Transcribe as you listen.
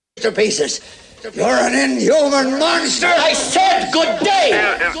to pieces. You're an inhuman monster! I said good day!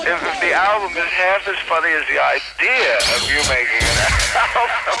 If the album is half as funny as the idea of you making an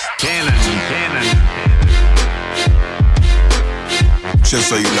album. Cannon. Just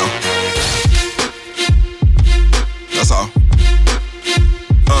so you know. That's all.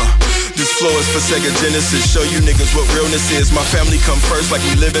 This flow is for Sega Genesis. Show you niggas what realness is. My family come first like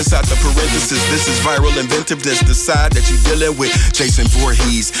we live inside the parentheses. This is viral inventiveness, the side that you dealing with. Jason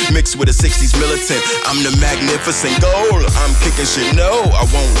Voorhees, mixed with a 60s militant. I'm the magnificent goal. I'm kicking shit. No, I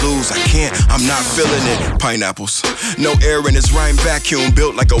won't lose. I can't. I'm not feeling it. Pineapples. No air in this rhyme vacuum.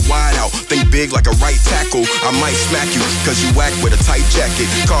 Built like a wideout. Think big like a right tackle. I might smack you, cause you whack with a tight jacket.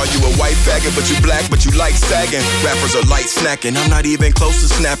 Call you a white faggot, but you black, but you like sagging. Rappers are light snacking. I'm not even close to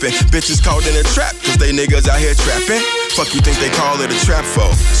snapping. Bitches caught in a trap, cause they niggas out here trapping. Fuck you think they call it a trap for?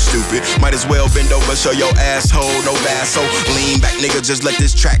 Stupid. Might as well bend over, show your asshole, no basso. Lean back, nigga, just let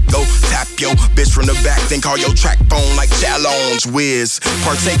this track go. Tap yo bitch from the back, then call your track phone like challenge. Whiz.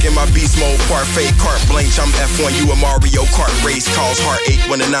 Partake in my beast mode, parfait, carte blanche. I'm F1, you a Mario Kart race. Cause heartache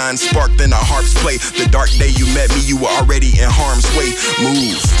when the 9 spark, then the harps play. The dark day you met me, you were already in harm's way.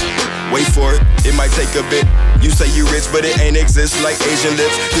 Move. Wait for it, it might take a bit. You say you rich, but it ain't exist like Asian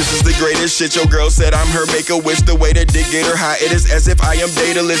lips. This is the greatest shit. Your girl said I'm her make-a-wish. The way that dick get her high, it is as if I am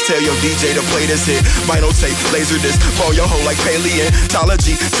dataless. Tell your DJ to play this hit. Vinyl tape, laser disc, pull your hoe like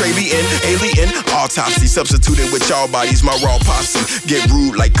paleontology, Travian, alien, autopsy. Substituted with y'all bodies, my raw posse. Get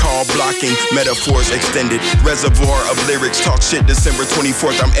rude like call blocking, metaphors extended. Reservoir of lyrics, talk shit December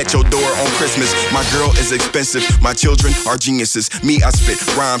 24th. I'm at your door on Christmas. My girl is expensive, my children are geniuses. Me, I spit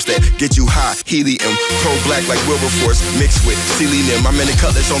rhymes that get you high, helium. Pro-black like Wilberforce, mixed with selenium. I'm in the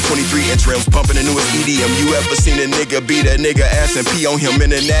cutlass on 23-inch rims, bumping the newest EDM. You ever seen a nigga beat a nigga ass and pee on him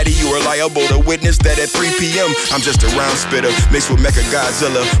in a natty? You are liable to witness that at 3 p.m. I'm just a round spitter, mixed with Mecha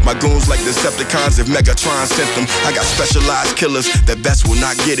Godzilla. My goons like Decepticons if Megatron sent them. I got specialized killers that best will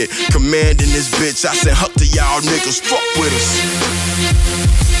not get it. Commanding this bitch, I send up to y'all niggas, fuck with us.